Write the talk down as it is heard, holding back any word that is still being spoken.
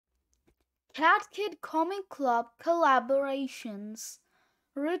Cat Kid Comic Club Collaborations.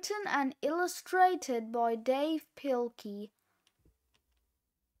 Written and illustrated by Dav Pilkey.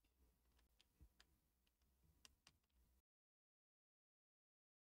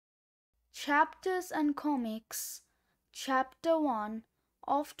 Chapters and Comics. Chapter 1.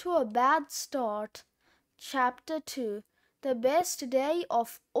 Off to a Bad Start. Chapter 2. The Best Day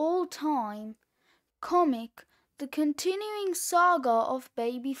of All Time. Comic. The continuing saga of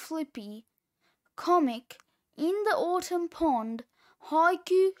Baby Flippy. Comic. In the Autumn Pond.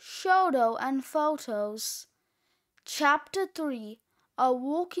 Haiku, Shodo and Photos. Chapter 3. A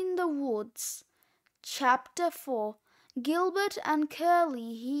Walk in the Woods. Chapter 4. Gilbert and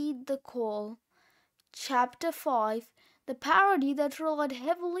Curly Heed the Call. Chapter 5. The parody that relied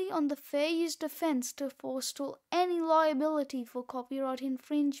heavily on the fair use defense to forestall any liability for copyright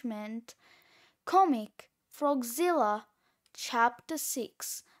infringement. Comic. Frogzilla. Chapter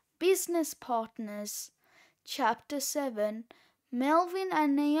 6. Business Partners. Chapter 7. Melvin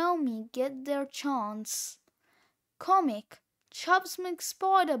and Naomi Get Their Chance. Comic. Chubbs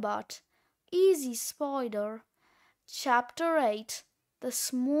McSpiderbutt. Easy Spider. Chapter 8. The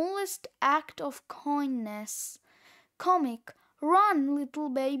Smallest Act of Kindness. Comic. Run, little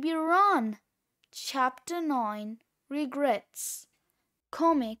baby, run. Chapter 9. Regrets.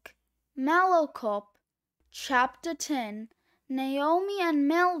 Comic. Mallo Cop. Chapter 10. Naomi and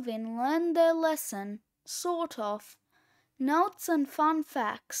Melvin learn their lesson, sort of. Notes and fun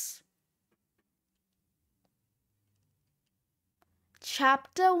facts.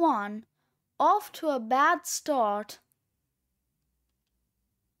 Chapter 1. Off to a Bad Start.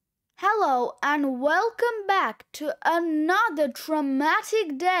 Hello and welcome back to another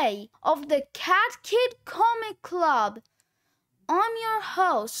dramatic day of the Cat Kid Comic Club. I'm your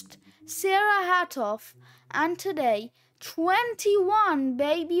host, Sarah Hatoff, and today 21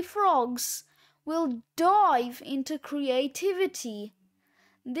 baby frogs will dive into creativity.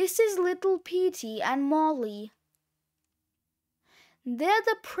 This is little Petey and Molly. They're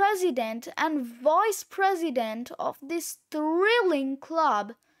the president and vice president of this thrilling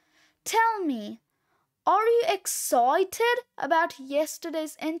club. Tell me, are you excited about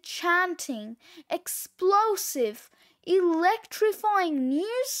yesterday's enchanting, explosive, electrifying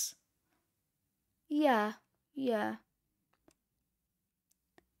news? Yeah.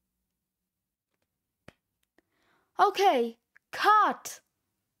 Okay, cut.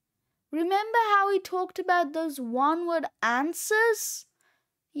 Remember how we talked about those one-word answers?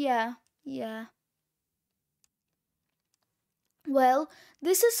 Yeah. Well,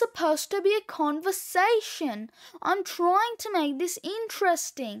 this is supposed to be a conversation. I'm trying to make this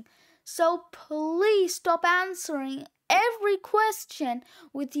interesting. So please stop answering every question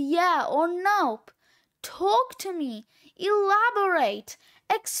with yeah or nope. Talk to me. Elaborate.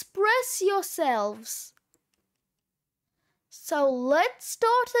 Express yourselves. So let's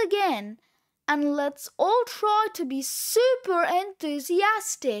start again, and let's all try to be super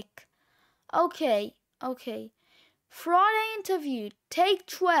enthusiastic. Okay. Friday interview, take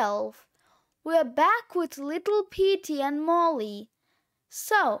 12. We're back with little Petey and Molly.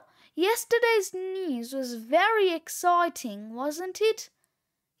 So, yesterday's news was very exciting, wasn't it?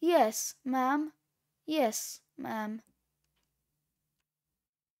 Yes, ma'am.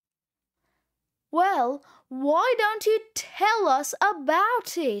 Well, why don't you tell us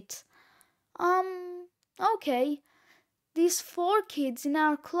about it? Okay. These 4 kids in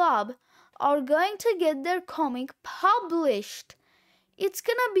our club are going to get their comic published. It's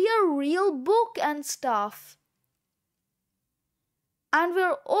gonna be a real book and stuff. And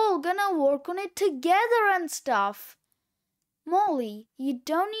we're all gonna work on it together and stuff. Molly, you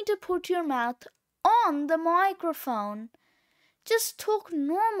don't need to put your mouth on the microphone. Just talk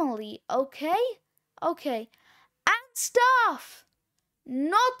normally, okay? Okay. And stuff!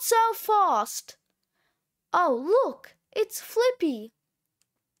 Not so fast! Oh, look! It's Flippy!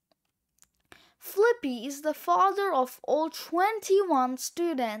 Flippy is the father of all 21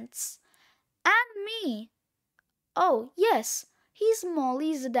 students. And me. Oh, yes, he's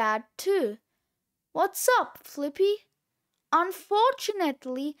Molly's dad too. What's up, Flippy?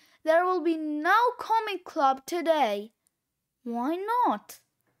 Unfortunately, there will be no comic club today. Why not?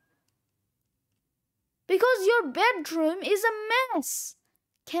 Because your bedroom is a mess.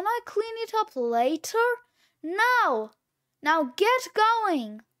 Can I clean it up later? No. Now get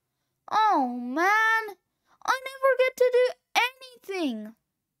going. Oh, man. I never get to do anything.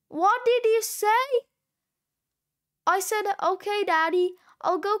 What did you say? I said, okay, Daddy,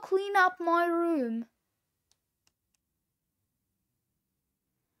 I'll go clean up my room.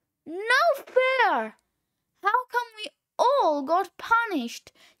 No fair! How come we all got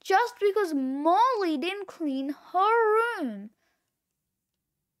punished just because Molly didn't clean her room.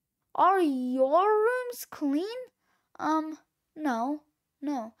 Are your rooms clean? No.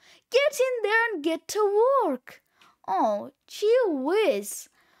 Get in there and get to work. Oh, gee whiz.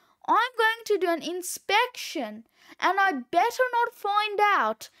 I'm going to do an inspection, and I better not find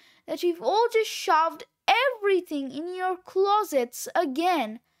out that you've all just shoved everything in your closets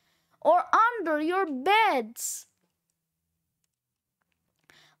again, or under your beds.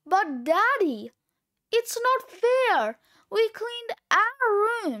 But Daddy, it's not fair. We cleaned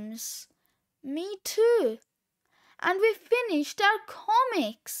our rooms. Me too. And we finished our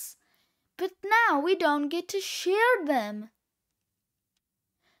comics. But now we don't get to share them.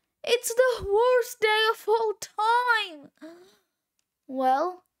 It's the worst day of all time.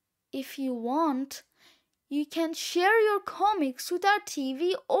 Well, if you want, you can share your comics with our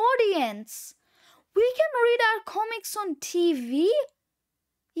TV audience. We can read our comics on TV?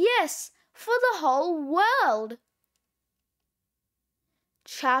 Yes, for the whole world.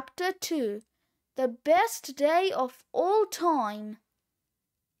 Chapter 2. The best day of all time.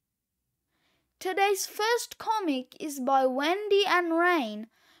 Today's first comic is by Wendy and Rain,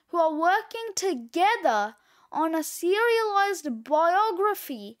 who are working together on a serialized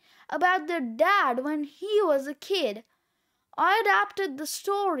biography about their dad when he was a kid. I adapted the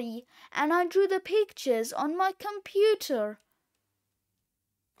story and I drew the pictures on my computer.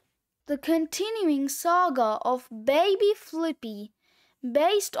 The continuing saga of Baby Flippy,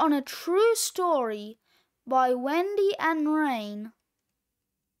 based on a true story by Wendy and Rain.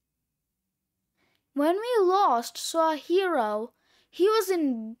 When we last saw a hero, he was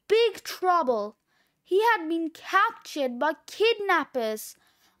in big trouble. He had been captured by kidnappers,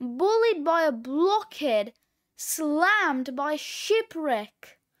 bullied by a blockhead, slammed by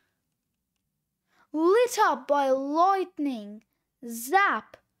shipwreck, lit up by lightning,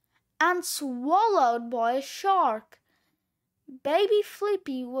 zap, and swallowed by a shark. Baby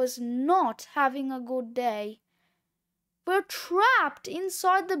Flippy was not having a good day. We're trapped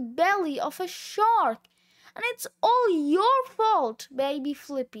inside the belly of a shark, and it's all your fault, Baby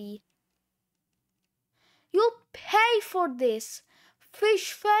Flippy. You'll pay for this,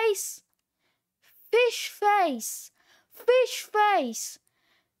 fish face, fish face, fish face,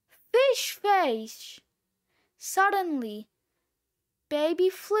 fish face. Suddenly, Baby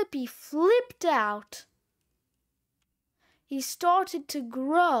Flippy flipped out. He started to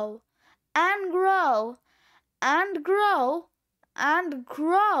grow and grow and grow and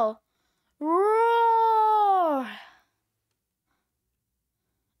grow. Roar!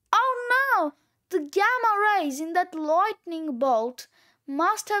 Oh no! The gamma rays in that lightning bolt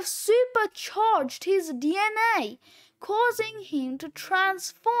must have supercharged his DNA, causing him to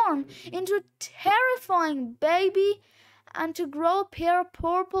transform into a terrifying baby and to grow a pair of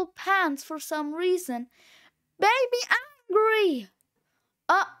purple pants for some reason. Baby angry!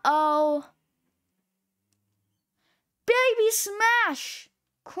 Uh-oh! Baby smash!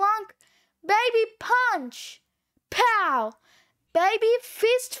 Clunk! Baby punch! Pow! Baby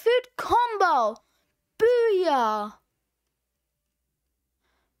fist foot combo! Booyah!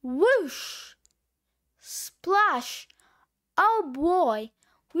 Whoosh! Splash! Oh boy!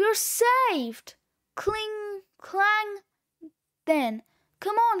 We're saved! Cling! Clang! Then,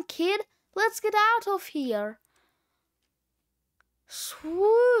 come on, kid! Let's get out of here!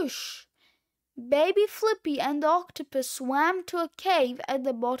 Swoosh! Baby Flippy and the octopus swam to a cave at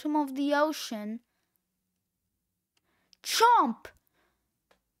the bottom of the ocean. Chomp!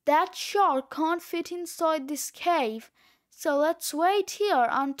 That shark can't fit inside this cave, so let's wait here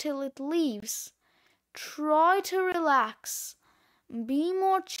until it leaves. Try to relax. Be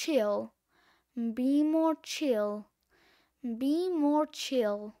more chill. Be more chill. Be more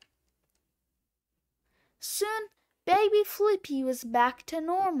chill. Soon, Baby Flippy was back to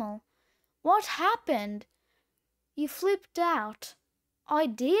normal. What happened? You flipped out. I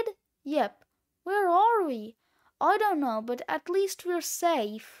did? Yep. Where are we? I don't know, but at least we're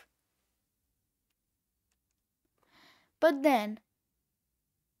safe. But then,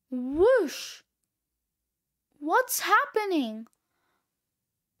 whoosh! What's happening?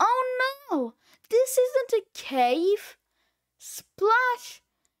 Oh no! This isn't a cave. Splash!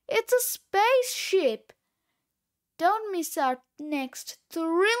 It's a spaceship. Don't miss our next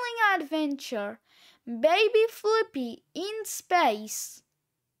thrilling adventure, Baby Flippy in Space.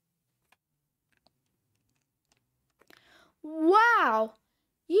 Wow!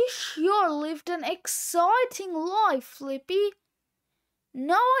 You sure lived an exciting life, Flippy.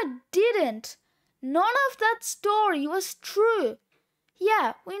 No, I didn't. None of that story was true.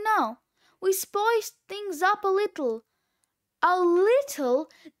 Yeah, we know. We spiced things up a little. A little?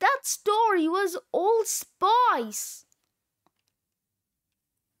 That story was all spice.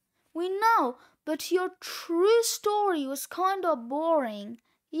 We know, but your true story was kind of boring.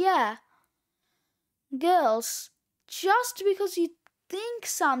 Yeah. Girls, just because you think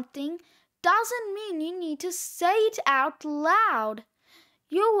something doesn't mean you need to say it out loud.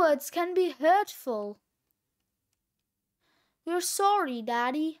 Your words can be hurtful. You're sorry,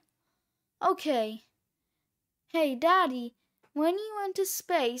 Daddy. Okay. Hey, Daddy, when you went to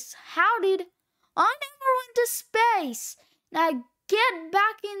space, how did... I never went to space! Now get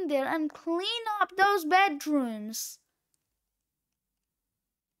back in there and clean up those bedrooms.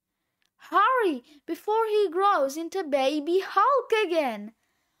 Hurry, before he grows into baby Hulk again.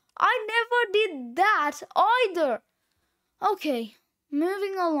 I never did that either. Okay,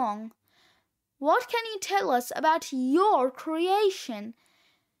 moving along. What can you tell us about your creation?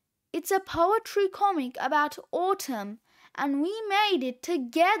 It's a poetry comic about autumn, and we made it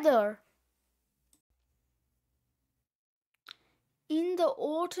together. In the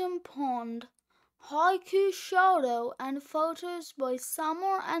autumn pond, haiku shadow and photos by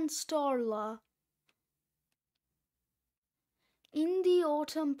Summer and Starla. In the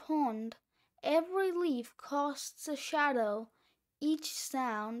autumn pond, every leaf casts a shadow, each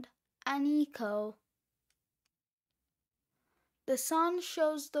sound an echo. The sun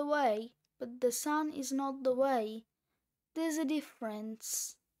shows the way, but the sun is not the way. There's a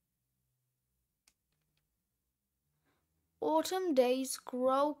difference. Autumn days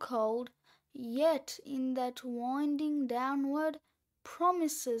grow cold, yet in that winding downward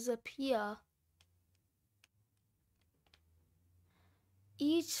promises appear.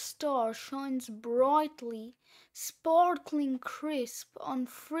 Each star shines brightly, sparkling crisp on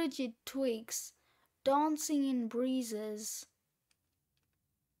frigid twigs, dancing in breezes.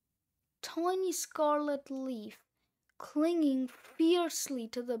 Tiny scarlet leaf, clinging fiercely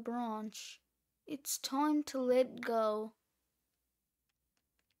to the branch. It's time to let go.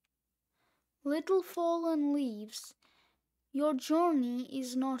 Little fallen leaves, your journey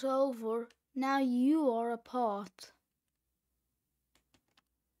is not over, now you are apart.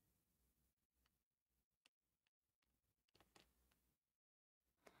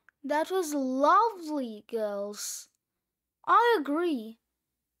 That was lovely, girls. I agree.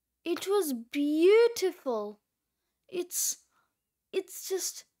 It was beautiful. It's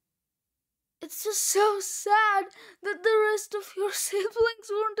just so sad that the rest of your siblings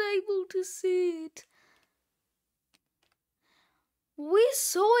weren't able to see it. We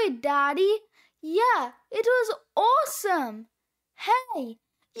saw it, Daddy. Yeah, it was awesome. Hey,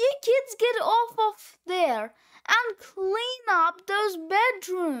 you kids get off there and clean up those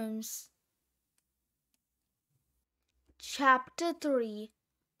bedrooms. Chapter 3.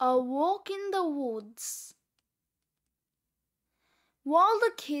 A Walk in the Woods. While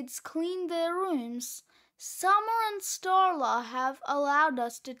the kids clean their rooms, Summer and Starla have allowed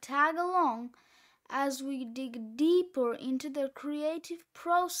us to tag along as we dig deeper into their creative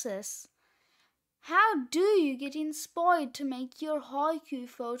process. How do you get inspired to make your haiku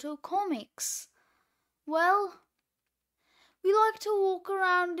photo comics? Well, we like to walk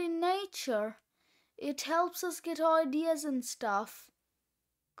around in nature. It helps us get ideas and stuff.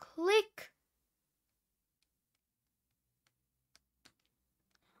 Click.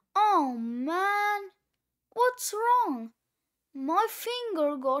 Oh man, what's wrong? My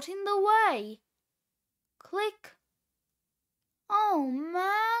finger got in the way. Click. Oh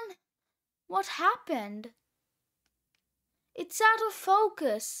man, what happened? It's out of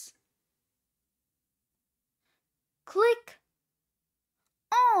focus. Click.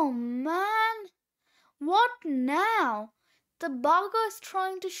 Oh man, what now? The bug I was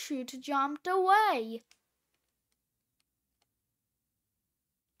trying to shoot jumped away.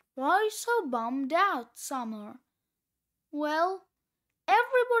 Why are you so bummed out, Summer? Well,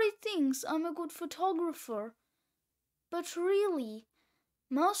 everybody thinks I'm a good photographer, but really,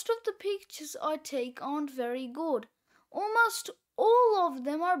 most of the pictures I take aren't very good. Almost all of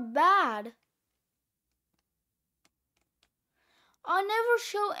them are bad. I never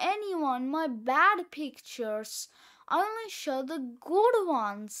show anyone my bad pictures. I only show the good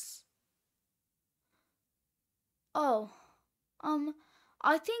ones. Oh,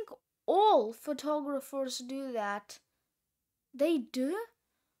 I think all photographers do that. They do?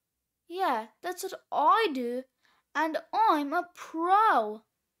 Yeah, that's what I do. And I'm a pro.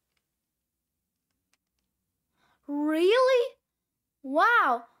 Really?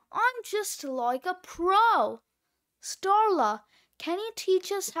 Wow, I'm just like a pro. Starla, can you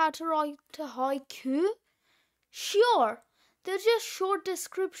teach us how to write a haiku? Sure, they're just short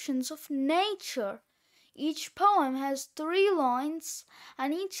descriptions of nature. Each poem has 3 lines,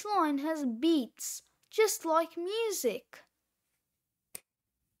 and each line has beats, just like music.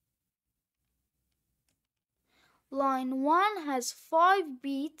 Line 1 has 5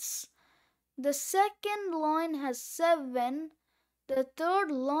 beats, the second line has 7, the third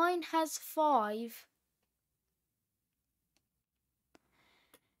line has 5.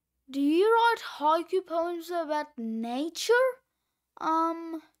 Do you write haiku poems about nature?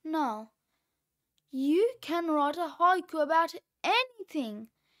 No. You can write a haiku about anything.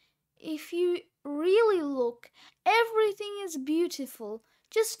 If you really look, everything is beautiful.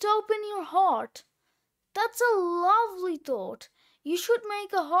 Just open your heart. That's a lovely thought. You should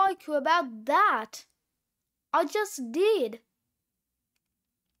make a haiku about that. I just did.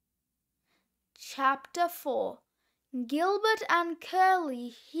 Chapter 4. Gilbert and Curly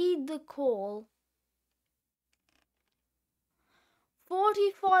heed the call.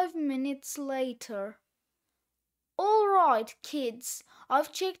 45 minutes later. All right, kids,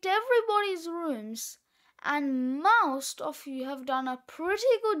 I've checked everybody's rooms, and most of you have done a pretty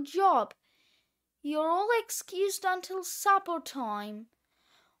good job. You're all excused until supper time.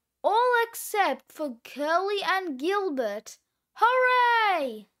 All except for Curly and Gilbert.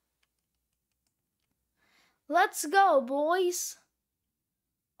 Hooray! Let's go, boys.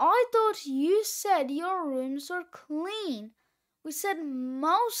 I thought you said your rooms were clean. We said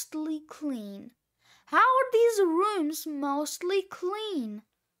mostly clean. How are these rooms mostly clean?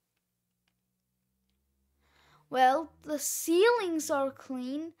 Well, the ceilings are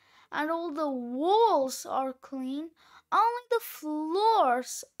clean and all the walls are clean. Only the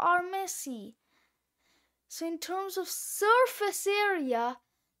floors are messy. So in terms of surface area,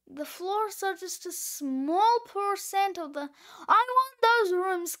 the floors are just a small percent of the... I want those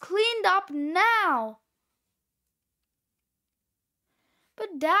rooms cleaned up now!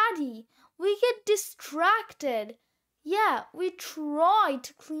 But Daddy, we get distracted. Yeah, we try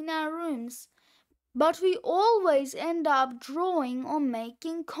to clean our rooms, but we always end up drawing or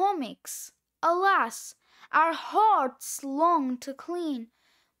making comics. Alas, our hearts long to clean,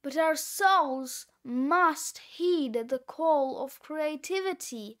 but our souls must heed the call of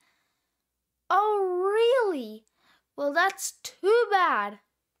creativity. Oh, really? Well, that's too bad.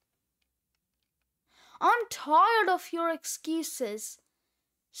 I'm tired of your excuses.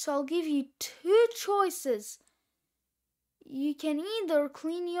 So I'll give you 2 choices. You can either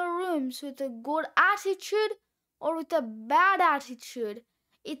clean your rooms with a good attitude or with a bad attitude.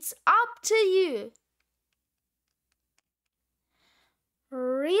 It's up to you.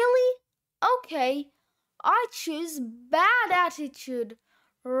 Really? Okay, I choose bad attitude.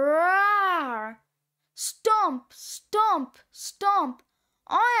 Rawr! Stomp, stomp, stomp.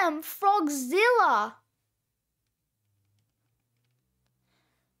 I am Frogzilla.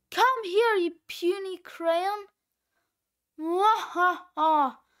 Come here, you puny crayon.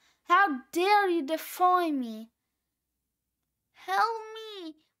 Mwahaha! How dare you defy me? Help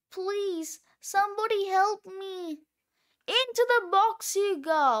me, please. Somebody help me. Into the box you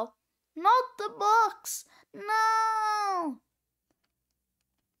go. Not the box. No.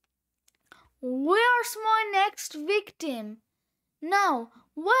 Where's my next victim? No,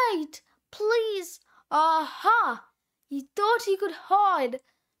 wait, please. Aha! You thought you could hide.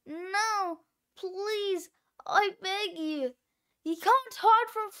 No, please, I beg you. You can't hide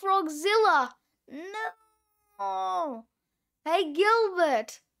from Frogzilla. No. Hey,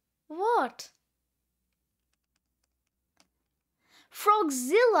 Gilbert. What?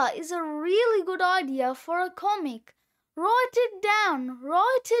 Frogzilla is a really good idea for a comic. Write it down.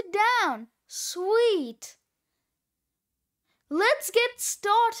 Write it down. Sweet. Let's get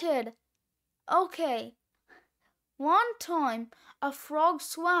started. Okay. One time, a frog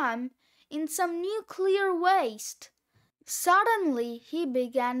swam in some nuclear waste. Suddenly, he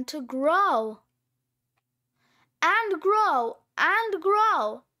began to grow. And grow, and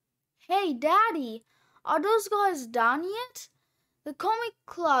grow. Hey, Daddy, are those guys done yet? The comic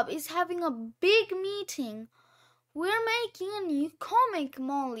club is having a big meeting. We're making a new comic,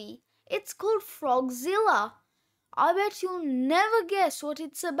 Molly. It's called Frogzilla. I bet you'll never guess what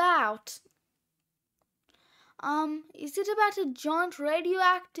it's about. Is it about a giant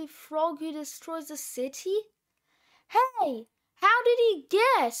radioactive frog who destroys a city? Hey, how did he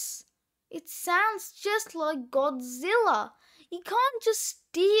guess? It sounds just like Godzilla. You can't just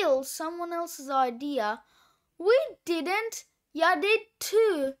steal someone else's idea. We didn't. You did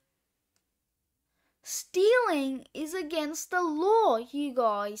too. Stealing is against the law, you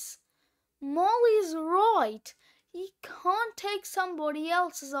guys. Molly's right. You can't take somebody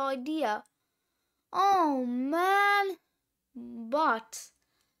else's idea. Oh, man. But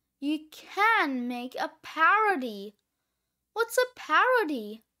You can make a parody. What's a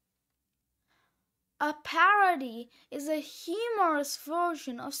parody? A parody is a humorous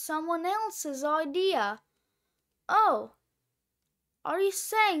version of someone else's idea. Oh, are you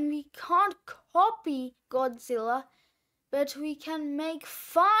saying we can't copy Godzilla, but we can make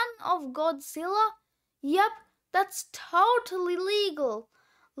fun of Godzilla? Yep, that's totally legal.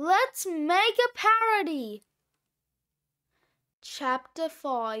 Let's make a parody. Chapter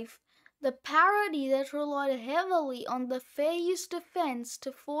 5. The parody that relied heavily on the fair use defense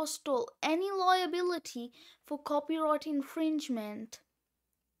to forestall any liability for copyright infringement.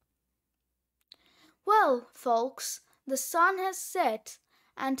 Well, folks, the sun has set,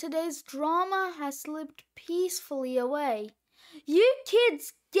 and today's drama has slipped peacefully away. You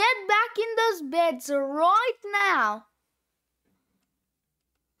kids, get back in those beds right now!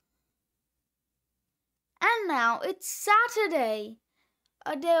 And now it's Saturday,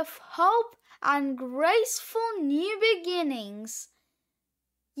 a day of hope and graceful new beginnings.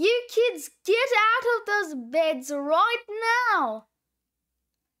 You kids, get out of those beds right now!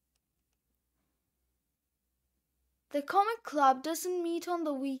 The comic club doesn't meet on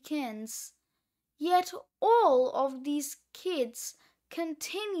the weekends, yet all of these kids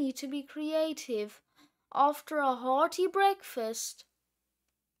continue to be creative after a hearty breakfast,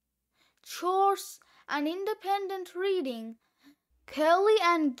 chores, and independent reading. Curly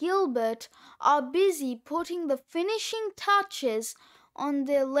and Gilbert are busy putting the finishing touches on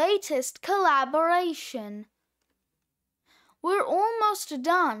their latest collaboration. We're almost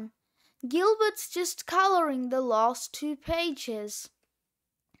done. Gilbert's just coloring the last 2 pages.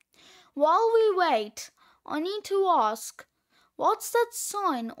 While we wait, I need to ask, what's that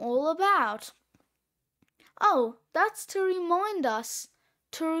sign all about? Oh, that's to remind us.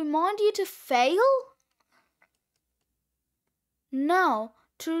 To remind you to fail? No,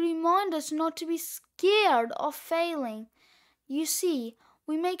 to remind us not to be scared of failing. You see,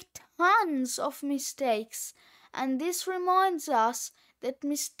 we make tons of mistakes, and this reminds us that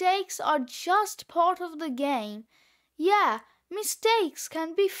mistakes are just part of the game. Yeah, mistakes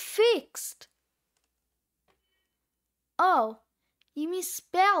can be fixed. Oh, you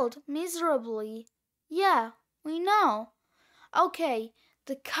misspelled miserably. Yeah, we know. Okay,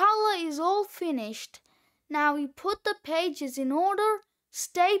 the color is all finished. Now we put the pages in order,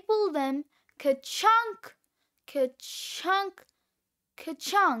 staple them, ka-chunk, ka-chunk,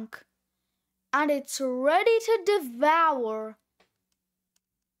 ka-chunk, and it's ready to devour.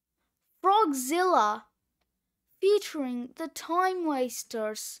 Frogzilla, featuring the Time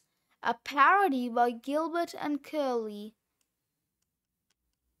Wasters, a parody by Gilbert and Curly.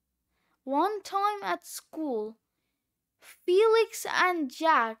 One time at school, Felix and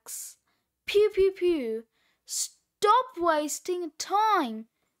Jax, pew pew pew, stop wasting time.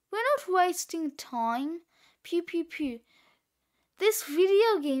 We're not wasting time, pew pew pew. This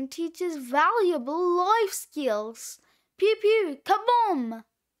video game teaches valuable life skills. Pew pew, kaboom!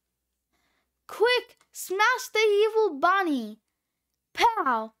 Quick, smash the evil bunny.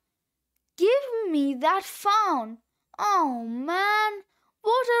 Pow! Give me that phone. Oh man,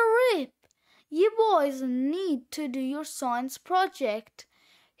 what a rip. You boys need to do your science project.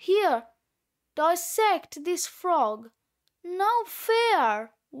 Here, dissect this frog. No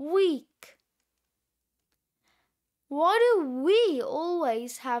fair, weak. Why do we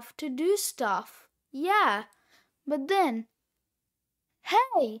always have to do stuff? Yeah, but then,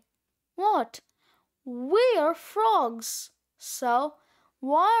 hey, what? We're frogs, so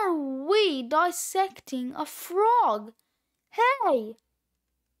why are we dissecting a frog? Hey!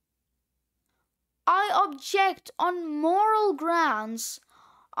 I object on moral grounds.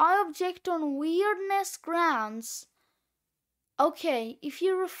 I object on weirdness grounds. Okay, if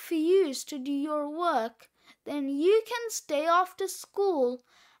you refuse to do your work, then you can stay after school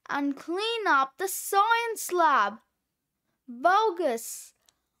and clean up the science lab. Bogus!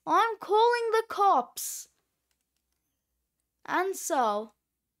 I'm calling the cops. And so,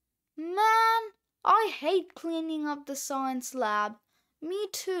 man, I hate cleaning up the science lab. Me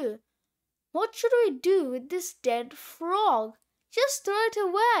too. What should we do with this dead frog? Just throw it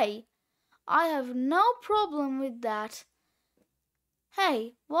away. I have no problem with that.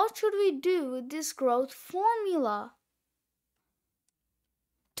 Hey, what should we do with this growth formula?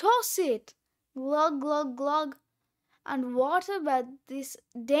 Toss it. Glug, glug, glug. And what about this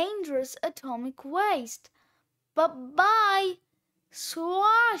dangerous atomic waste? Bye-bye.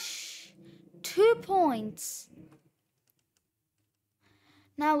 Swash. 2 points.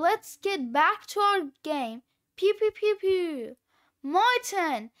 Now let's get back to our game. Pew, pew, pew, pew. My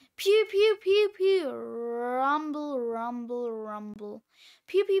turn. Pew, pew, pew, pew. Rumble, rumble, rumble.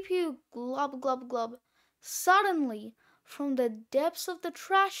 Pew, pew, pew. Glub, glub, glub. Suddenly, from the depths of the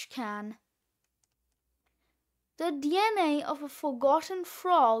trash can, the DNA of a forgotten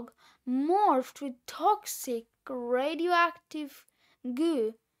frog morphed with toxic radioactive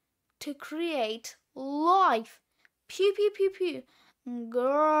goo to create life. Pew, pew, pew, pew.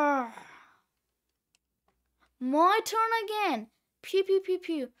 Grrr. My turn again. Pew, pew, pew,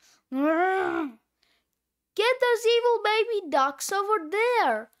 pew. Grrr. Get those evil baby ducks over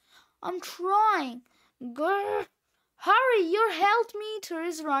there. I'm trying. Grrr. Hurry, your health meter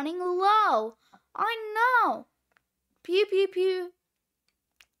is running low. I know. Pew, pew, pew.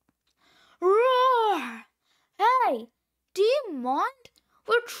 Roar! Hey, do you mind?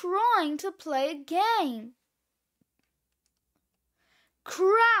 We're trying to play a game.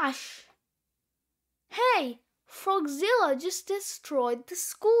 Crash! Hey, Frogzilla just destroyed the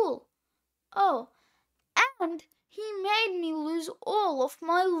school. Oh, and he made me lose all of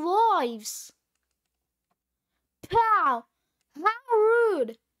my lives. Pow! How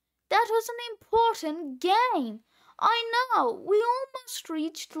rude! That was an important game. I know, we almost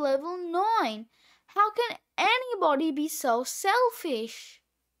reached level 9. How can anybody be so selfish?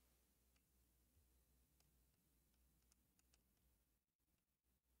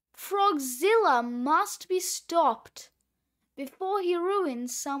 Frogzilla must be stopped before he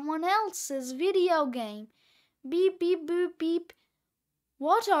ruins someone else's video game. Beep, beep, boop, beep.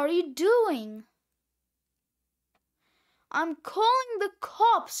 What are you doing? I'm calling the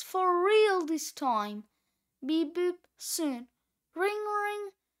cops for real this time. Beep, boop, soon. Ring, ring.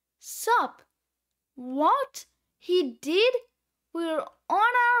 Sup? What? He did? We're on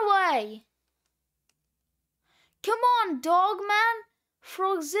our way. Come on, dog man.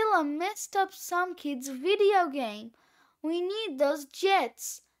 Frogzilla messed up some kid's video game. We need those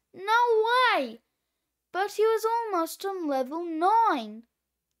jets. No way! But he was almost on level 9.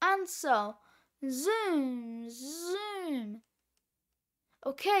 And so, zoom, zoom.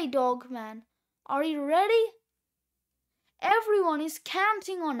 Okay, Dogman, are you ready? Everyone is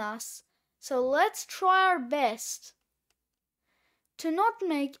counting on us, so let's try our best to not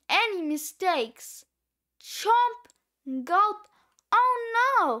make any mistakes. Chomp, gulp.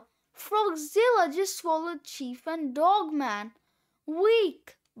 Oh no! Frogzilla just swallowed Chief and Dogman.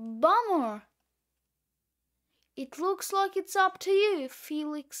 Weak, bummer. It looks like it's up to you,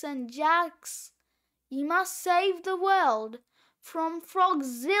 Felix and Jax. You must save the world from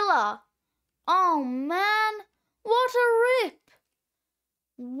Frogzilla. Oh man, what a rip!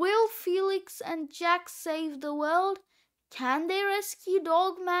 Will Felix and Jax save the world? Can they rescue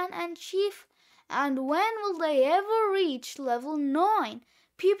Dogman and Chief? And when will they ever reach level 9?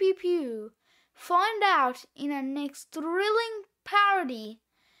 Pew pew pew. Find out in our next thrilling parody.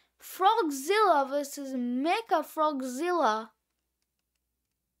 Frogzilla vs. Mecha Frogzilla.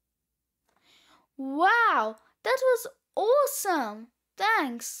 Wow, that was awesome!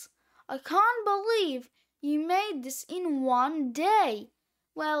 Thanks! I can't believe you made this in one day.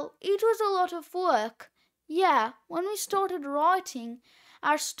 Well, it was a lot of work. Yeah, when we started writing,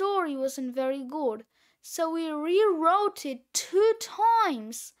 our story wasn't very good, so we rewrote it 2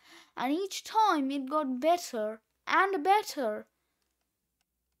 times, and each time it got better and better.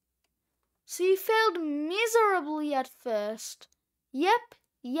 So you failed miserably at first.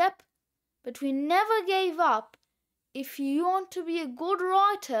 Yep, but we never gave up. If you want to be a good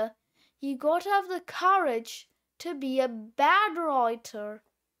writer, you got to have the courage to be a bad writer.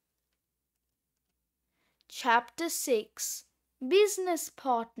 Chapter 6. Business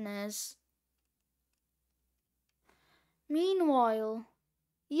Partners. Meanwhile,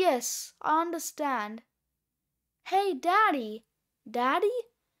 yes, I understand. Hey, Daddy. Daddy?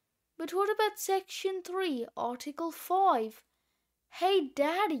 But what about Section 3, Article 5? Hey,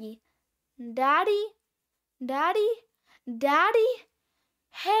 Daddy. Daddy? Daddy? Daddy?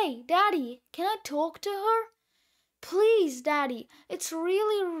 Hey, Daddy, can I talk to her? Please, Daddy, it's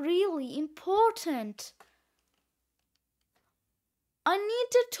really important. I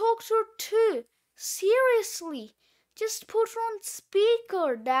need to talk to her too. Seriously, just put her on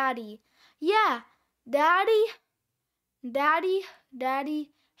speaker, Daddy. Yeah, Daddy? Daddy?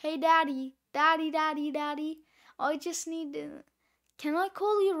 Hey, Daddy. I just need to... Can I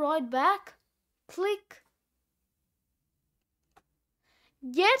call you right back? Click.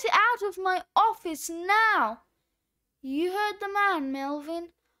 Get out of my office now! You heard the man, Melvin.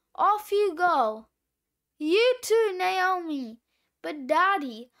 Off you go. You too, Naomi. But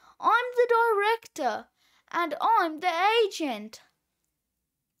Daddy, I'm the director, and I'm the agent.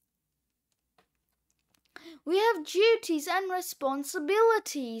 We have duties and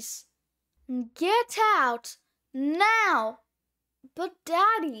responsibilities. Get out now. But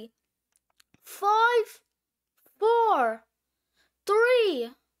Daddy, 5, 4, 3,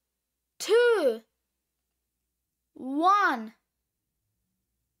 2, 1.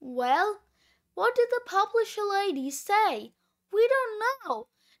 Well, what did the publisher lady say? We don't know.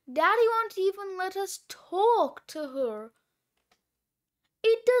 Daddy won't even let us talk to her.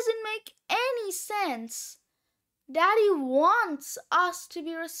 It doesn't make any sense. Daddy wants us to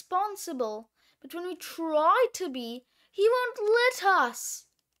be responsible, but when we try to be, he won't let us.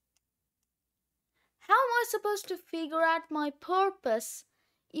 How am I supposed to figure out my purpose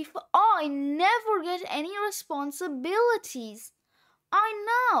if I never get any responsibilities? I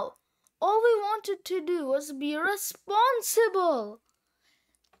know. All we wanted to do was be responsible.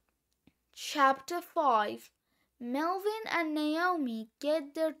 Chapter 5. Melvin and Naomi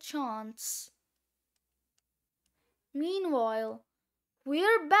get their chance. Meanwhile,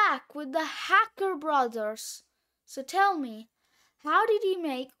 we're back with the Hacker brothers. So tell me, how did you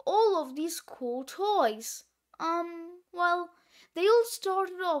make all of these cool toys? Well, they all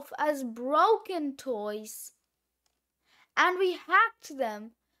started off as broken toys. And we hacked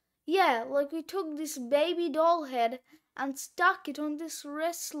them. Yeah, like we took this baby doll head and stuck it on this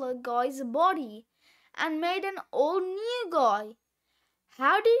wrestler guy's body and made an all-new guy.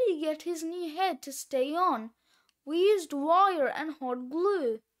 How did he get his new head to stay on? We used wire and hot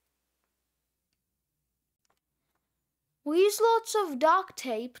glue. We used lots of duct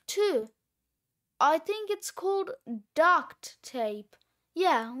tape too. I think it's called duct tape.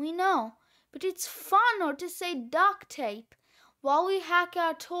 Yeah, we know. But it's funner to say duct tape. While we hack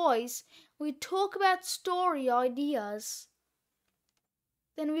our toys, we talk about story ideas.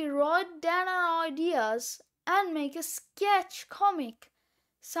 Then we write down our ideas and make a sketch comic.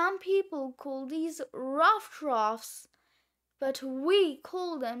 Some people call these rough drafts, but we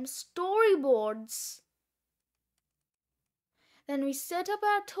call them storyboards. Then we set up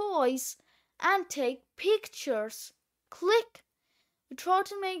our toys and take pictures. Click! We try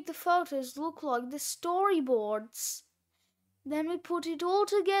to make the photos look like the storyboards. Then we put it all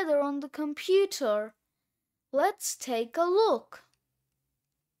together on the computer. Let's take a look.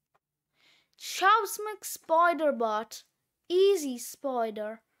 Chubbs McSpiderbutt, Easy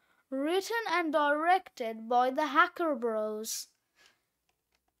Spider, written and directed by the Hacker Bros.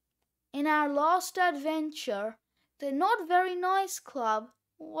 In our last adventure, the Not Very Nice Club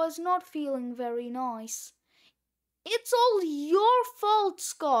was not feeling very nice. It's all your fault,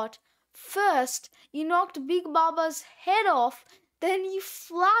 Scott. First, you knocked Big Baba's head off, then you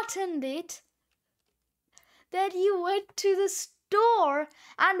flattened it. Then you went to the store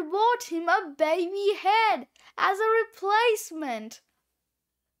and bought him a baby head as a replacement.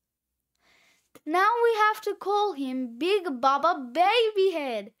 Now we have to call him Big Baba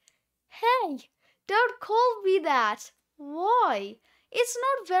Babyhead. Hey, don't call me that. Why? It's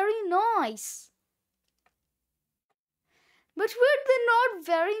not very nice. But we're the Not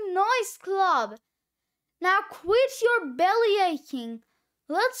Very Nice Club. Now quit your belly aching.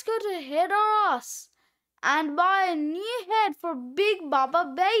 Let's go to Head or Us and buy a new head for Big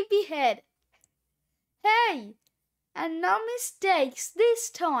Baba Babyhead. Hey, and no mistakes this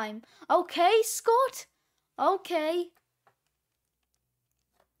time. Okay, Scott? Okay.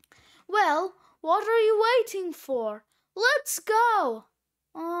 Well, what are you waiting for? Let's go.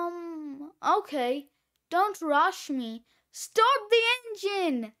 Okay. Don't rush me. Start the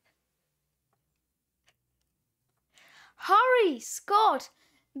engine. Hurry, Scott.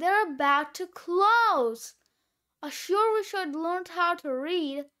 They're about to close. I sure wish I'd learned how to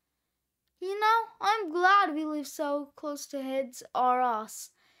read. You know, I'm glad we live so close to Heads R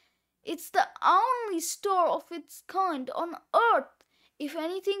Us. It's the only store of its kind on Earth. If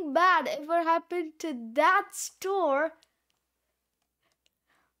anything bad ever happened to that store,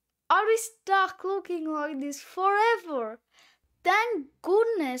 I'd be stuck looking like this forever. Thank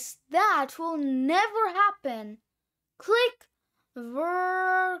goodness that will never happen. Click,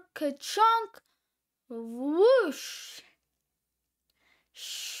 ka-chunk, whoosh.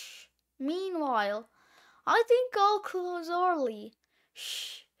 Shh. Meanwhile, I think I'll close early.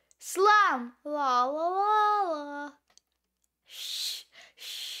 Shh. Slam, la la la la. Shh,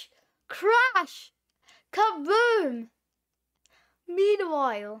 shh. Crash, kaboom.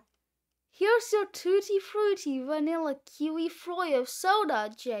 Meanwhile, here's your Tutti Frutti Vanilla Kiwi Froyo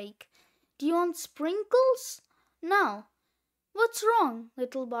soda, Jake. Do you want sprinkles? No. What's wrong,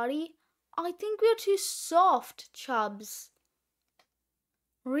 little buddy? I think we're too soft, Chubbs.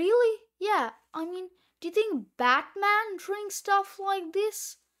 Really? Yeah, I mean, do you think Batman drinks stuff like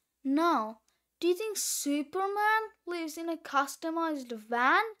this? No. Do you think Superman lives in a customized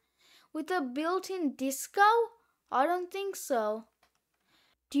van with a built-in disco? I don't think so.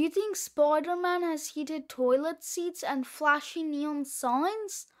 Do you think Spider-Man has heated toilet seats and flashy neon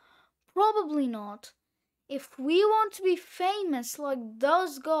signs? Probably not. If we want to be famous like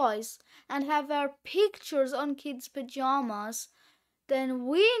those guys and have our pictures on kids' pajamas, then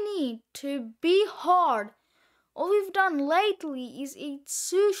we need to be hard. All we've done lately is eat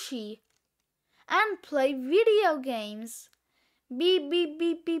sushi and play video games. Beep, beep,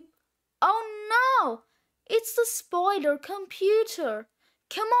 beep, beep. Oh no! It's the spider computer.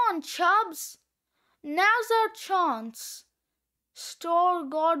 Come on, Chubbs. Now's our chance. Store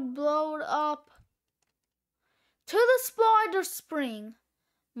got blown up. To the spider spring.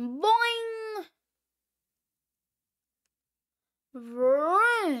 Boing!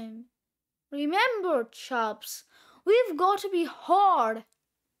 Vroom! Remember, Chubbs, we've got to be hard.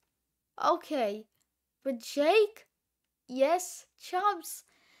 Okay, but Jake? Yes, Chubbs?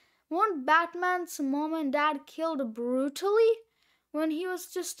 Weren't Batman's mom and dad killed brutally when he was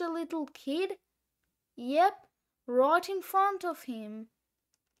just a little kid? Yep, right in front of him.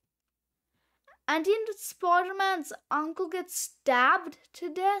 And didn't Spider-Man's uncle get stabbed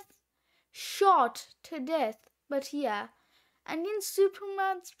to death? Shot to death, but yeah. And didn't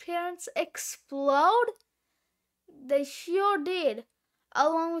Superman's parents explode? They sure did,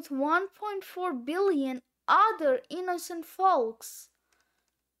 along with 1.4 billion other innocent folks.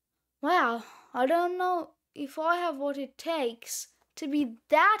 Wow, I don't know if I have what it takes to be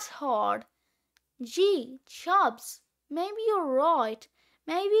that hard. Gee, Chubbs, maybe you're right.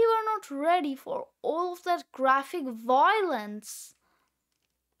 Maybe we're not ready for all of that graphic violence.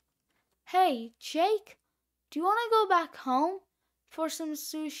 Hey, Jake, do you want to go back home for some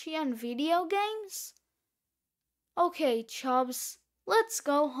sushi and video games? Okay, Chubbs, let's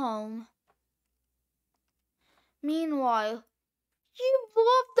go home. Meanwhile, you blew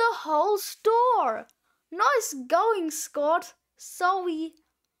up the whole store. Nice going, Scott. Sorry.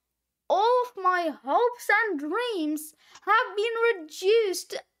 All of my hopes and dreams have been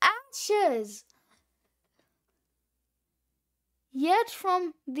reduced to ashes. Yet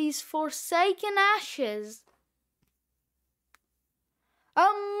from these forsaken ashes, a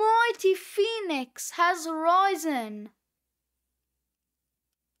mighty phoenix has risen.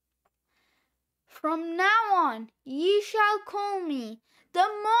 From now on, ye shall call me the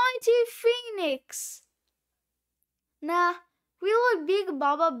mighty phoenix. Nah, we like Big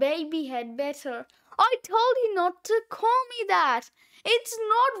Baba Babyhead better. I told you not to call me that. It's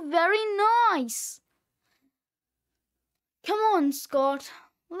not very nice. Come on, Scott.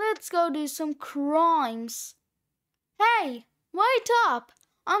 Let's go do some crimes. Hey, wait up.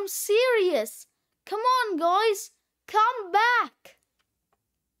 I'm serious. Come on, guys. Come back.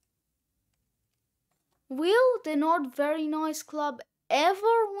 Will the Not Very Nice Club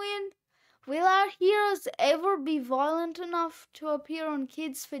ever win? Will our heroes ever be violent enough to appear on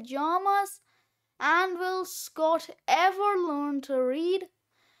kids' pajamas? And will Scott ever learn to read?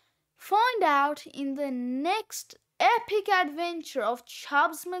 Find out in the next epic adventure of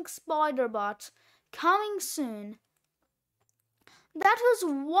Chubbs McSpiderbutt, coming soon. That was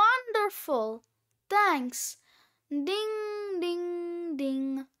wonderful. Thanks. Ding, ding,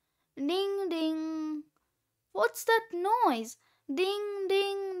 ding. Ding, ding. What's that noise? Ding,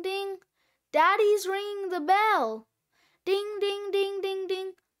 ding, ding. Daddy's ringing the bell. Ding, ding, ding, ding,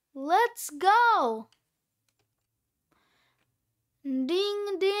 ding. Let's go.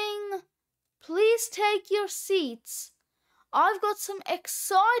 Ding, ding. Please take your seats. I've got some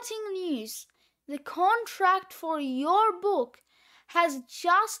exciting news. The contract for your book has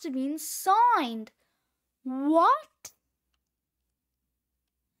just been signed. What?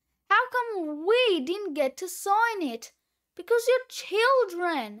 How come we didn't get to sign it? Because you're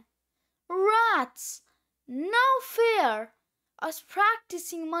children. Rats. No fair. I was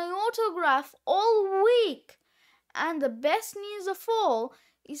practicing my autograph all week. And the best news of all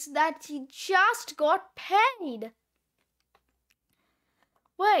is that he just got paid.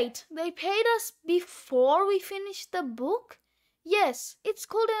 Wait, they paid us before we finished the book? Yes, it's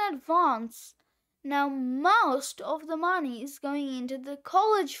called an advance. Now most of the money is going into the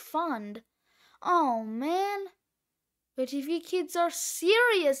college fund. Oh man. But if you kids are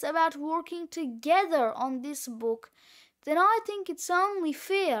serious about working together on this book, then I think it's only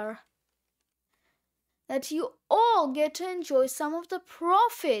fair that you all get to enjoy some of the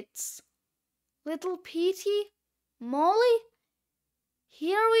profits. Little Petey, Molly,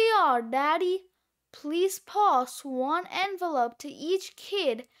 here we are, Daddy. Please pass one envelope to each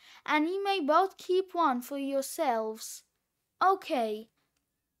kid, and you may both keep one for yourselves. Okay.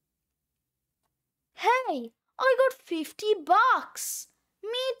 Hey, I got $50. Me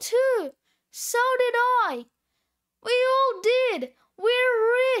too. So did I. We all did.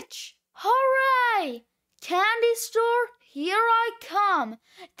 We're rich. Hooray! Candy store, here I come.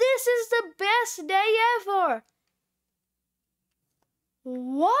 This is the best day ever.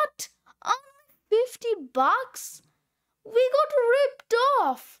 What? Only $50? We got ripped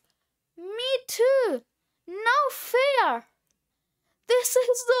off. Me too. No fair. This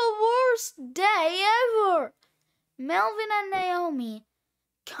is the worst day ever. Melvin and Naomi,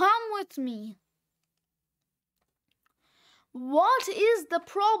 come with me. What is the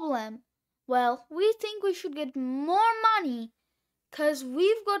problem? Well, we think we should get more money, 'cause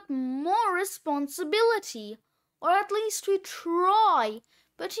we've got more responsibility. Or at least we try,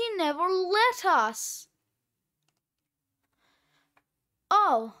 but he never let us.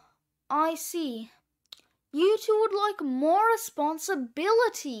 Oh, I see. You two would like more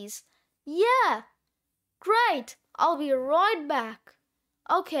responsibilities. Yeah, great. I'll be right back.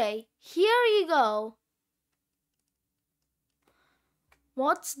 Okay, here you go.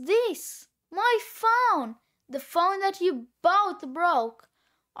 What's this? My phone! The phone that you both broke.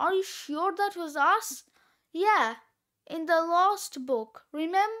 Are you sure that was us? Yeah, in the last book.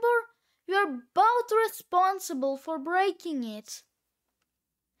 Remember? You're both responsible for breaking it.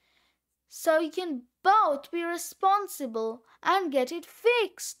 So you can both be responsible and get it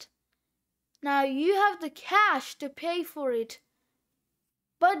fixed. Now you have the cash to pay for it.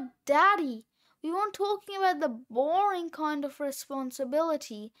 But Daddy, we weren't talking about the boring kind of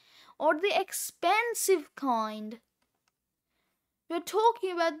responsibility or the expensive kind. We're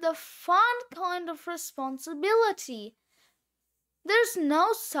talking about the fun kind of responsibility. There's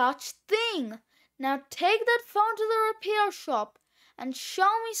no such thing. Now take that phone to the repair shop and show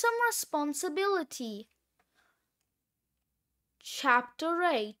me some responsibility. Chapter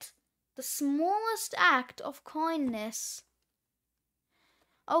 8. The smallest act of kindness.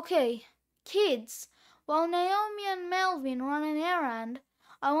 Okay, kids, while Naomi and Melvin run an errand,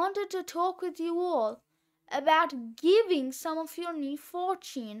 I wanted to talk with you all about giving some of your new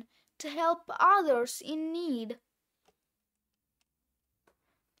fortune to help others in need.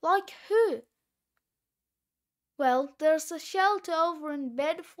 Like who? Well, there's a shelter over in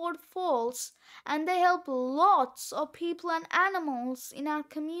Bedford Falls, and they help lots of people and animals in our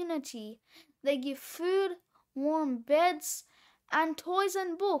community. They give food, warm beds, and toys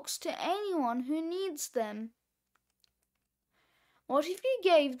and books to anyone who needs them. What if you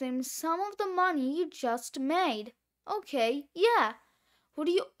gave them some of the money you just made? Okay, yeah. Would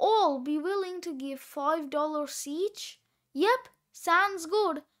you all be willing to give $5 each? Yep, sounds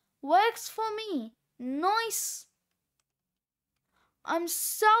good. Works for me. Nice. I'm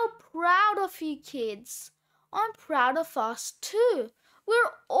so proud of you kids. I'm proud of us too.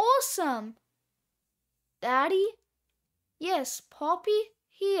 We're awesome. Daddy? Yes, Poppy,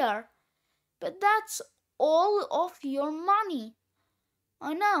 here. But that's all of your money.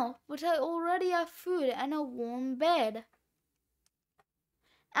 I know, but I already have food and a warm bed.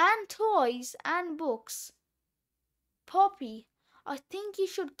 And toys and books. Poppy, I think you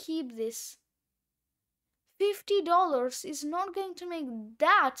should keep this. $50 is not going to make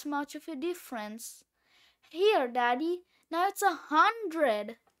that much of a difference. Here, Daddy, now it's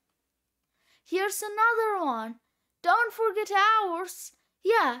 100. Here's another one. Don't forget ours.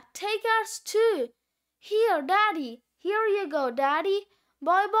 Yeah, take ours too. Here, Daddy. Here you go, Daddy.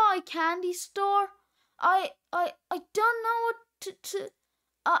 Bye-bye, candy store. I don't know what to...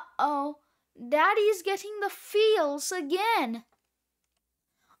 Uh-oh. Daddy's getting the feels again.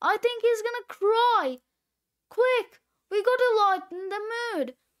 I think he's gonna cry. Quick, we gotta lighten the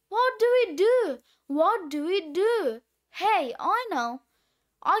mood. What do we do? What do we do? Hey, I know.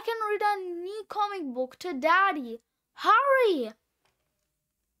 I can read a new comic book to Daddy. Hurry!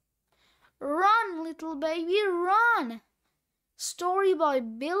 Run, little baby, run! Story by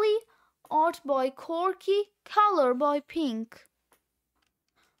Billy, art by Corky, color by Pink.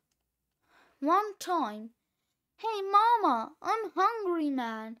 One time. Hey, Mama, I'm hungry,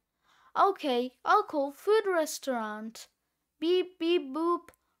 man. Okay, I'll call food restaurant. Beep, beep, boop.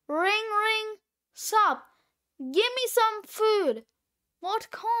 Ring, ring. Sup? Give me some food.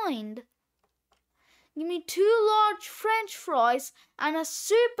 What kind? Give me 2 large French fries and a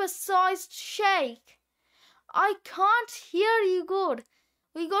super-sized shake. I can't hear you good.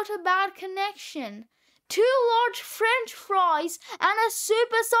 We got a bad connection. 2 large French fries and a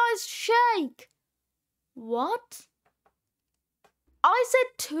super-sized shake. What? I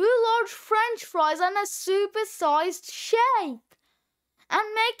said 2 large French fries and a super-sized shake.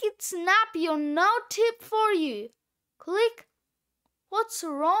 And make it snappy or no tip for you. Click. What's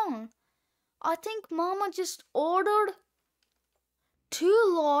wrong? I think Mama just ordered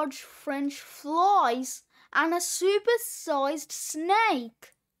 2 large French flies and a super-sized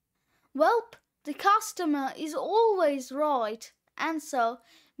snake. Welp, the customer is always right. And so,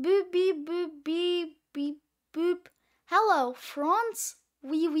 boop, beep, boop, beep, beep, boop. Hello, France?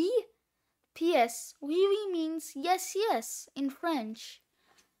 Oui, oui. P.S. Oui, oui means yes, yes in French.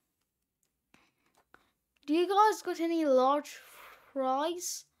 Do you guys got any large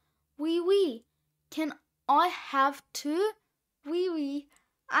fries? Oui, oui. Can I have 2? Oui, oui.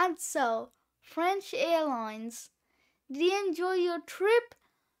 And so, French Airlines. Did you enjoy your trip?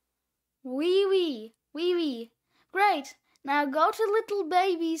 Oui, oui. Oui, oui. Great. Now go to little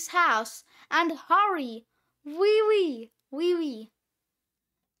baby's house and hurry. Oui, oui. Oui, oui.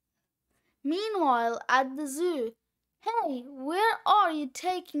 Meanwhile, at the zoo. Hey, where are you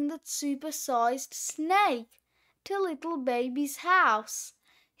taking that super-sized snake? To little baby's house.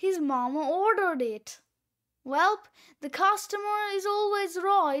 His mama ordered it. Welp, the customer is always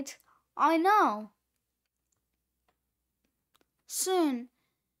right. I know. Soon.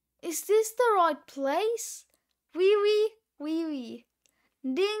 Is this the right place? Wee wee, wee wee.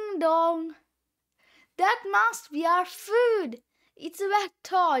 Ding dong. That must be our food. It's about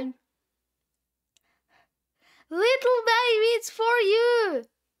time. Little baby, it's for you.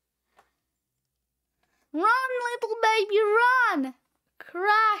 Run, little baby, run.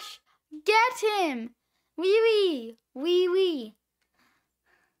 Crash, get him. Wee wee, wee wee.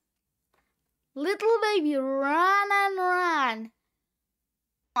 Little baby ran and ran.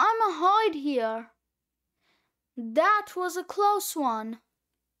 I'ma hide here. That was a close one.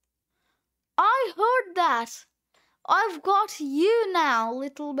 I heard that. I've got you now,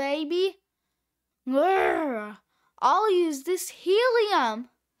 little baby. Grrr. I'll use this helium.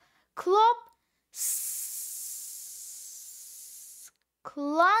 Clop,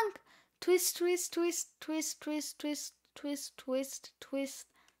 clunk, twist, twist, twist, twist, twist, twist, twist, twist, twist.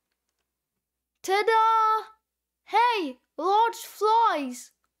 Ta-da! Hey, large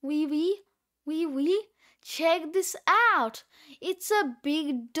flies. Wee wee, wee wee. Check this out. It's a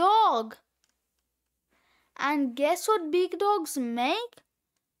big dog. And guess what big dogs make?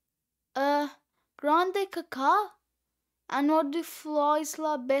 Grande caca. And what do flies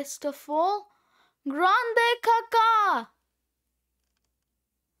love best of all? Grande caca.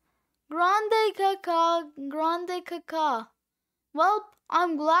 Grande caca, grande caca. Well,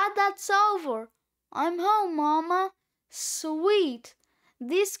 I'm glad that's over. I'm home, Mama. Sweet.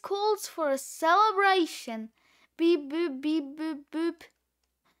 This calls for a celebration. Beep, boop, beep, boop, boop.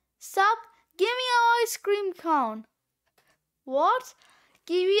 Sup, give me an ice cream cone. What?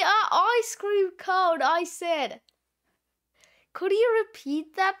 Give me an ice cream cone, I said. Could you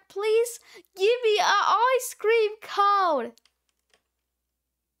repeat that, please? Give me an ice cream cone.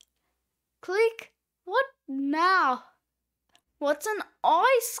 Click. What now? What's an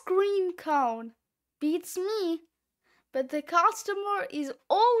ice cream cone? Beats me. But the customer is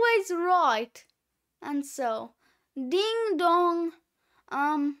always right. And so, ding dong.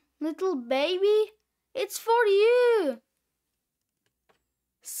 Little baby, it's for you.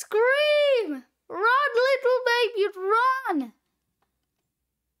 Scream! Run, little baby, run!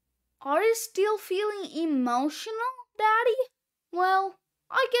 Are you still feeling emotional, Daddy? Well,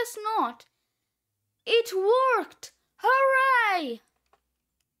 I guess not. It worked! Hooray!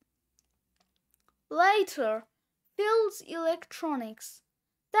 Later, Phil's electronics.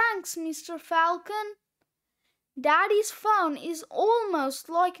 Thanks, Mr. Falcon. Daddy's phone is almost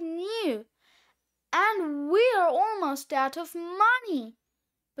like new, and we're almost out of money.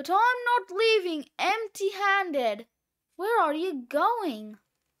 But I'm not leaving empty-handed. Where are you going?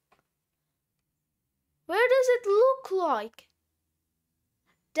 Where does it look like?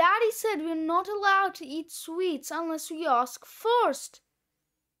 Daddy said we're not allowed to eat sweets unless we ask first.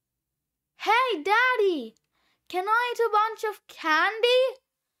 Hey, Daddy! Can I eat a bunch of candy?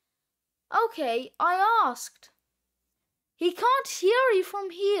 Okay, I asked. He can't hear you from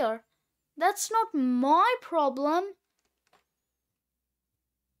here. That's not my problem.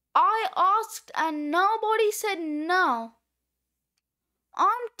 I asked and nobody said no. I'm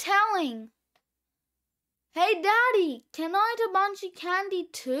telling. Hey, Daddy, can I eat a bunch of candy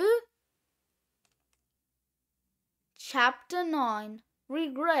too? Chapter 9.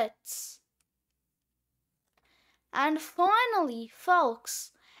 Regrets. And finally,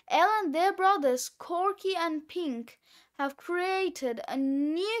 folks, Elle and their brothers Corky and Pink have created a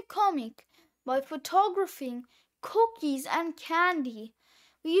new comic by photographing cookies and candy.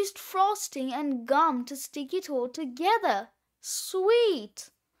 We used frosting and gum to stick it all together. Sweet!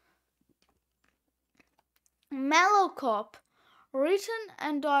 Mallo Cop, written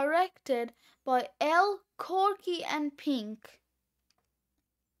and directed by L, Corky and Pink.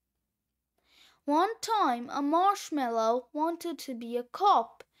 One time a marshmallow wanted to be a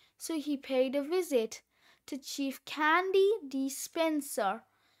cop, so he paid a visit to Chief Candy Dispenser.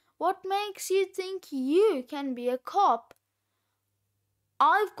 What makes you think you can be a cop?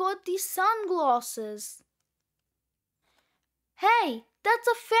 I've got these sunglasses. Hey, that's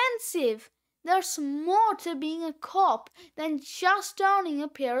offensive. There's more to being a cop than just owning a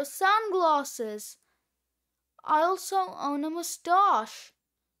pair of sunglasses. I also own a moustache.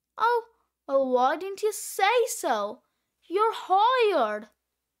 Oh, well, why didn't you say so? You're hired.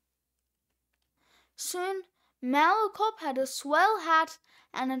 Soon, Mallo Cop had a swell hat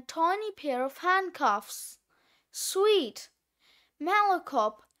and a tiny pair of handcuffs. Sweet. Mallo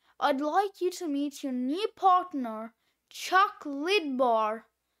Cop, I'd like you to meet your new partner, Chuck Lidbar.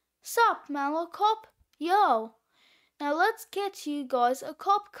 Sup, Mallo Cop? Yo. Now let's get you guys a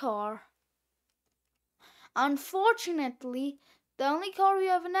cop car. Unfortunately, the only car we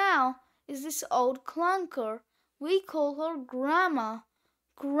have now is this old clunker. We call her Grandma.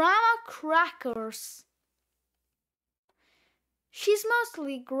 Grandma Crackers. She's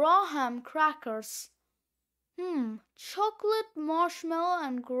mostly Graham crackers. Chocolate, marshmallow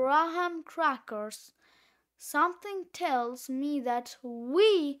and Graham crackers. Something tells me that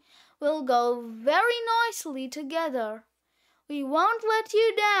we will go very nicely together. We won't let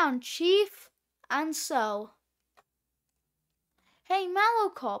you down, Chief. And so. Hey, Mallo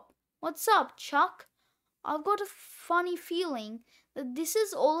Cop, what's up, Chuck? I've got a funny feeling that this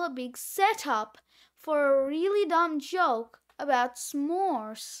is all a big setup for a really dumb joke about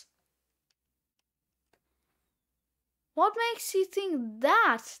s'mores. What makes you think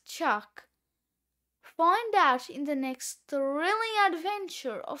that, Chuck? Find out in the next thrilling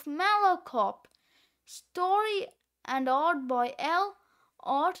adventure of Mallo Cop. Story and art by L,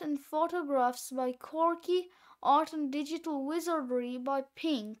 art and photographs by Corky, art and digital wizardry by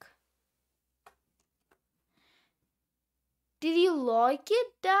Pink. Did you like it,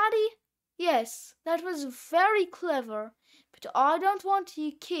 Daddy? Yes, that was very clever, but I don't want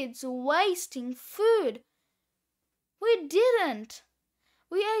you kids wasting food. We didn't.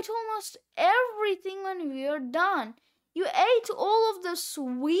 We ate almost everything when we were done. You ate all of the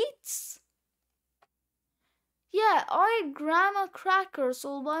sweets? Yeah, I ate grandma crackers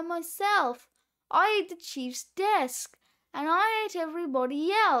all by myself. I ate the chief's desk, and I ate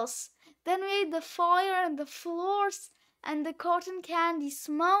everybody else. Then we ate the fire and the floors and the cotton candy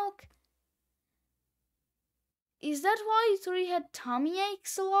smoke. Is that why you three had tummy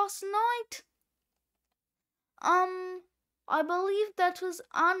aches last night? I believe that was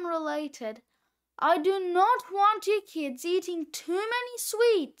unrelated. I do not want you kids eating too many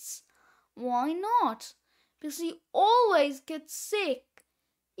sweets. Why not? Because you always get sick.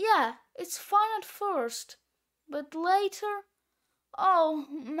 Yeah, it's fun at first, but later, oh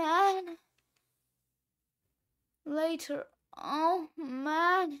man. Later, oh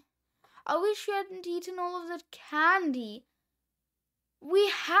man. I wish we hadn't eaten all of that candy. We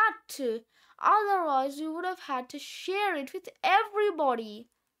had to. Otherwise, we would have had to share it with everybody.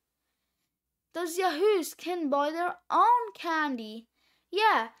 Those yahoos can buy their own candy.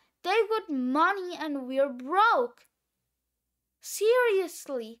 Yeah, they've got money and we're broke.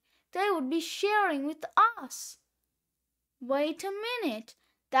 Seriously, they would be sharing with us. Wait a minute,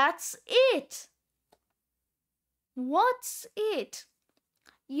 that's it. What's it?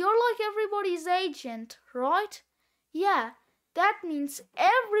 You're like everybody's agent, right? Yeah. That means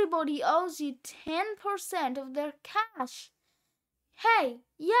everybody owes you 10% of their cash. Hey,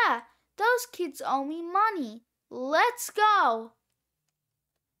 yeah, those kids owe me money. Let's go.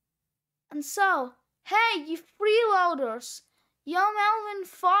 And so, hey, you freeloaders, you owe Melvin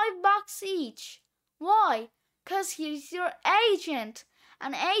 $5 each. Why? 'Cause he's your agent,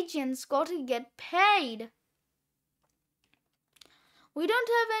 and agents got to get paid. We don't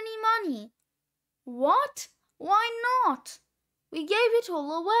have any money. What? Why not? We gave it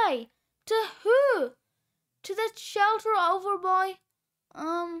all away. To who? To that shelter over by,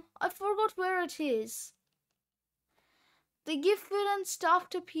 I forgot where it is. They give food and stuff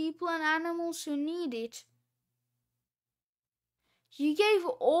to people and animals who need it. You gave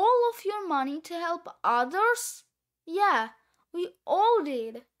all of your money to help others? Yeah, we all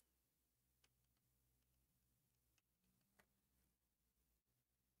did.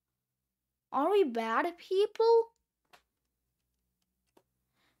 Are we bad people?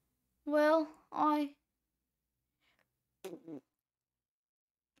 Well,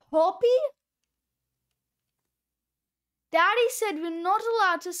 Poppy? Daddy said we're not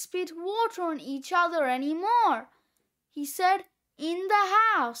allowed to spit water on each other anymore. He said in the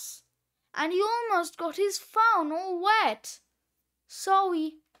house, and he almost got his phone all wet.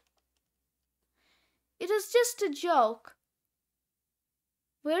 Sorry. It was just a joke.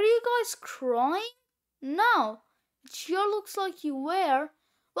 Were you guys crying? No, it sure looks like you were.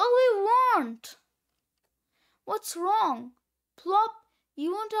 Well, we weren't. What's wrong? Plop,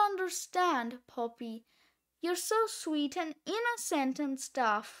 you won't understand, Poppy. You're so sweet and innocent and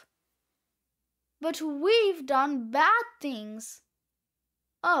stuff. But we've done bad things.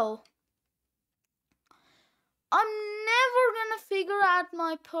 Oh. I'm never gonna figure out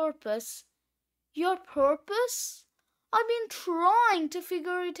my purpose. Your purpose? I've been trying to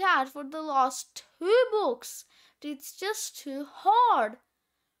figure it out for the last 2 books, but it's just too hard.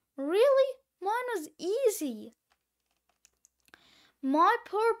 Really? Mine was easy. My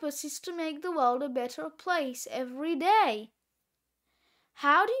purpose is to make the world a better place every day.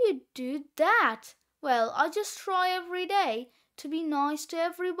 How do you do that? Well, I just try every day to be nice to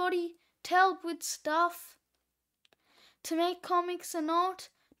everybody, to help with stuff, to make comics and art,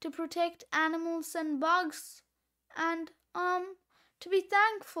 to protect animals and bugs, and, to be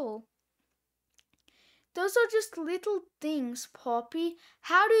thankful. Those are just little things, Poppy.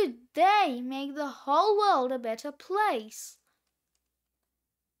 How do they make the whole world a better place?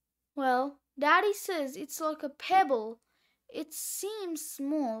 Well, Daddy says it's like a pebble. It seems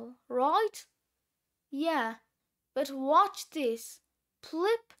small, right? Yeah, but watch this.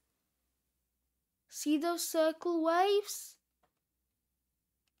 Plip. See those circle waves?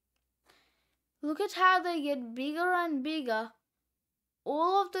 Look at how they get bigger and bigger.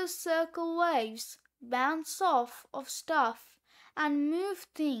 All of those circle waves bounce off of stuff and move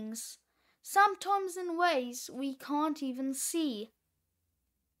things, sometimes in ways we can't even see.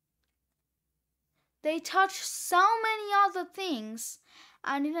 They touch so many other things,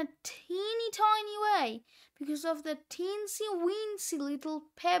 and in a teeny tiny way, because of the teensy weensy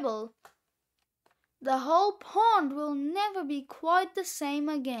little pebble, the whole pond will never be quite the same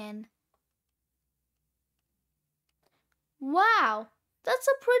again. Wow, that's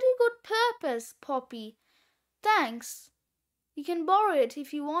a pretty good purpose, Poppy. Thanks. You can borrow it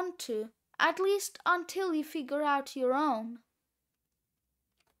if you want to, at least until you figure out your own.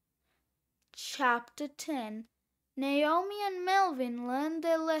 Chapter 10. Naomi and Melvin learned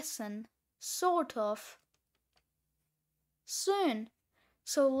their lesson, sort of. Soon.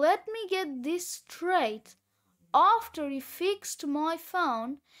 So let me get this straight. After you fixed my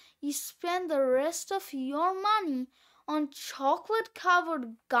phone, you spent the rest of your money on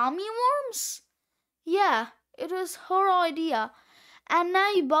chocolate-covered gummy worms? Yeah, it was her idea. And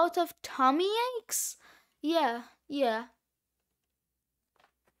now you both have tummy aches? Yeah.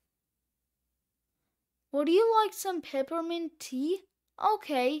 Would you like some peppermint tea?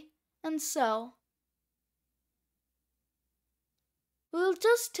 Okay, and so. We'll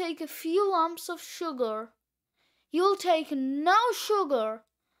just take a few lumps of sugar. You'll take no sugar.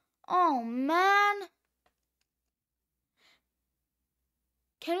 Oh, man.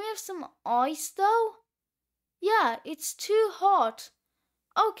 Can we have some ice, though? Yeah, it's too hot.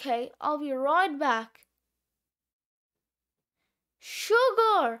 Okay, I'll be right back.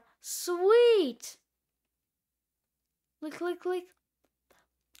 Sugar! Sweet! Lick, lick, lick.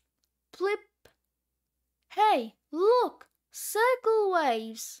 Plip. Hey, look! Circle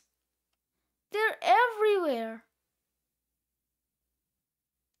waves. They're everywhere.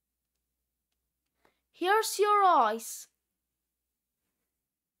 Here's your ice.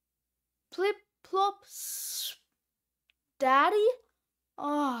 Plip, plop, Daddy?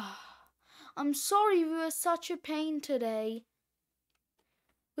 I'm sorry we were such a pain today.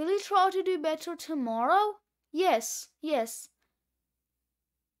 Will you try to do better tomorrow? Yes.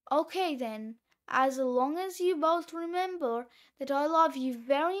 Okay then, as long as you both remember that I love you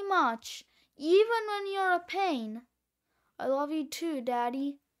very much, even when you're a pain. I love you too,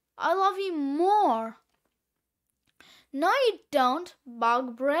 Daddy. I love you more. No, you don't,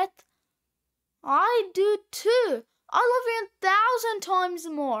 bug breath. I do too. I love him 1,000 times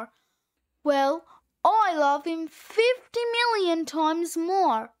more. Well, I love him 50 million times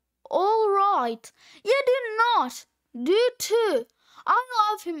more. All right. You do not. Do too. I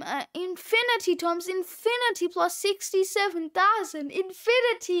love him infinity times infinity plus 67,000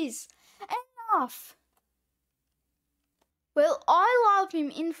 infinities. Enough. Well, I love him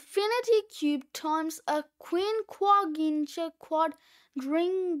infinity cubed times a quinquagincha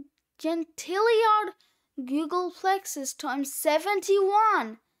quadringentilliard googleplexes times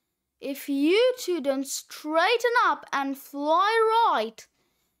 71. If you two don't straighten up and fly right,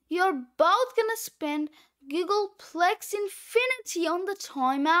 you're both gonna spend googleplex infinity on the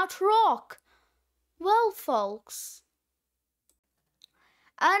timeout rock. Well, folks.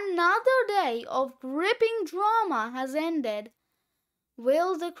 Another day of gripping drama has ended.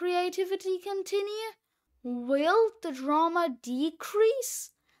 Will the creativity continue? Will the drama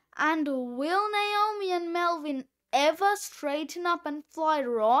decrease? And will Naomi and Melvin ever straighten up and fly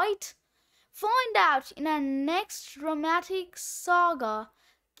right? Find out in our next dramatic saga.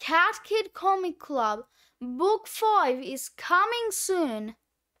 Cat Kid Comic Club Book 5 is coming soon.